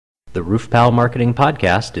The RoofPal Marketing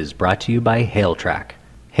Podcast is brought to you by HailTrack.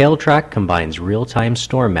 HailTrack combines real-time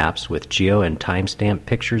storm maps with geo and timestamp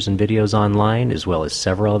pictures and videos online, as well as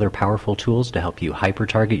several other powerful tools to help you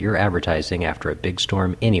hyper-target your advertising after a big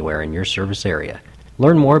storm anywhere in your service area.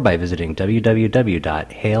 Learn more by visiting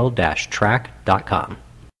www.hail-track.com.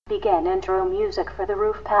 Begin intro music for the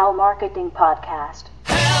RoofPal Marketing Podcast.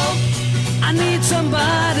 Help! I need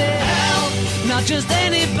somebody. Help! Not just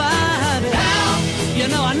anybody. Help! You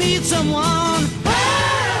know I need someone.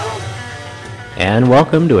 Help! And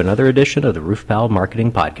welcome to another edition of the RoofPal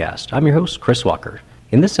Marketing Podcast. I'm your host, Chris Walker.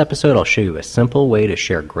 In this episode, I'll show you a simple way to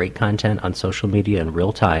share great content on social media in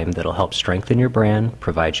real time that'll help strengthen your brand,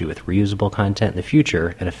 provide you with reusable content in the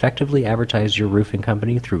future, and effectively advertise your roofing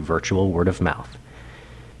company through virtual word of mouth.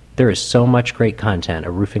 There is so much great content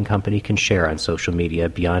a roofing company can share on social media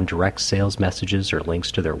beyond direct sales messages or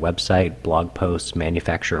links to their website, blog posts,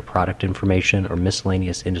 manufacturer product information, or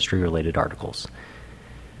miscellaneous industry-related articles.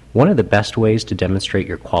 One of the best ways to demonstrate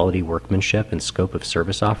your quality workmanship and scope of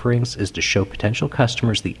service offerings is to show potential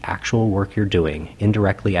customers the actual work you're doing,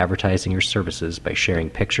 indirectly advertising your services by sharing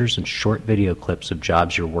pictures and short video clips of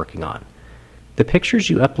jobs you're working on. The pictures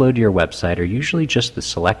you upload to your website are usually just the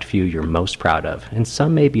select few you're most proud of, and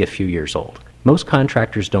some may be a few years old. Most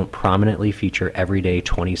contractors don't prominently feature everyday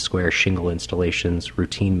 20-square shingle installations,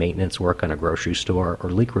 routine maintenance work on a grocery store,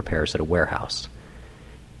 or leak repairs at a warehouse.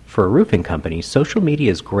 For a roofing company, social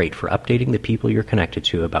media is great for updating the people you're connected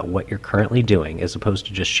to about what you're currently doing, as opposed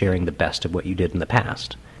to just sharing the best of what you did in the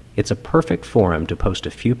past. It's a perfect forum to post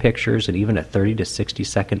a few pictures and even a 30 to 60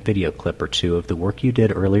 second video clip or two of the work you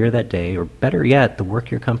did earlier that day, or better yet, the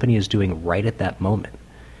work your company is doing right at that moment.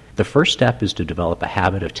 The first step is to develop a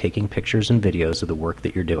habit of taking pictures and videos of the work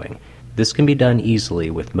that you're doing. This can be done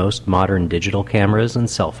easily with most modern digital cameras and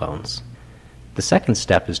cell phones. The second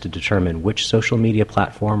step is to determine which social media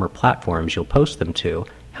platform or platforms you'll post them to,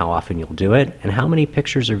 how often you'll do it, and how many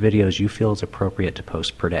pictures or videos you feel is appropriate to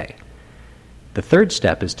post per day. The third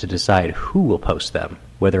step is to decide who will post them,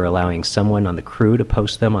 whether allowing someone on the crew to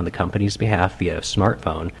post them on the company's behalf via a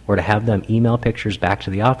smartphone, or to have them email pictures back to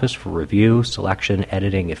the office for review, selection,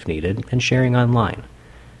 editing if needed, and sharing online.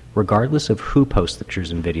 Regardless of who posts the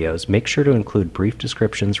pictures and videos, make sure to include brief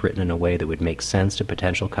descriptions written in a way that would make sense to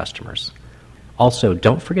potential customers. Also,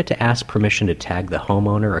 don't forget to ask permission to tag the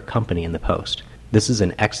homeowner or company in the post. This is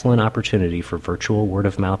an excellent opportunity for virtual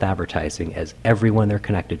word-of-mouth advertising, as everyone they're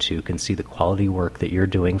connected to can see the quality work that you're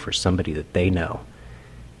doing for somebody that they know.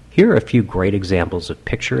 Here are a few great examples of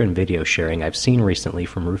picture and video sharing I've seen recently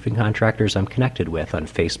from roofing contractors I'm connected with on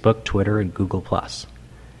Facebook, Twitter, and Google+.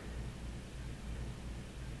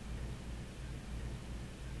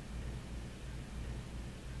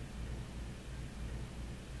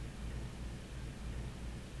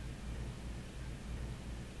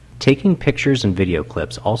 Taking pictures and video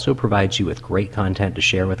clips also provides you with great content to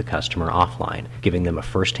share with a customer offline, giving them a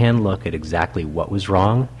first-hand look at exactly what was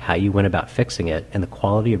wrong, how you went about fixing it, and the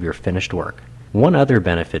quality of your finished work. One other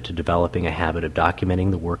benefit to developing a habit of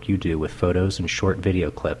documenting the work you do with photos and short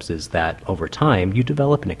video clips is that, over time, you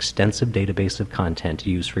develop an extensive database of content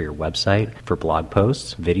to use for your website, for blog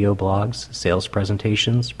posts, video blogs, sales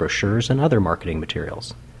presentations, brochures, and other marketing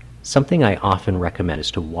materials. Something I often recommend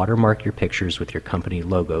is to watermark your pictures with your company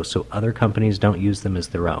logo so other companies don't use them as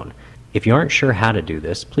their own. If you aren't sure how to do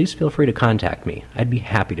this, please feel free to contact me. I'd be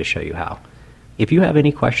happy to show you how. If you have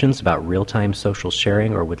any questions about real-time social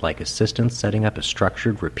sharing or would like assistance setting up a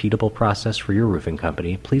structured, repeatable process for your roofing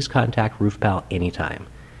company, please contact RoofPal anytime.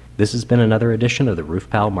 This has been another edition of the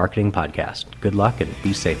RoofPal Marketing Podcast. Good luck and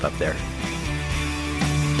be safe up there.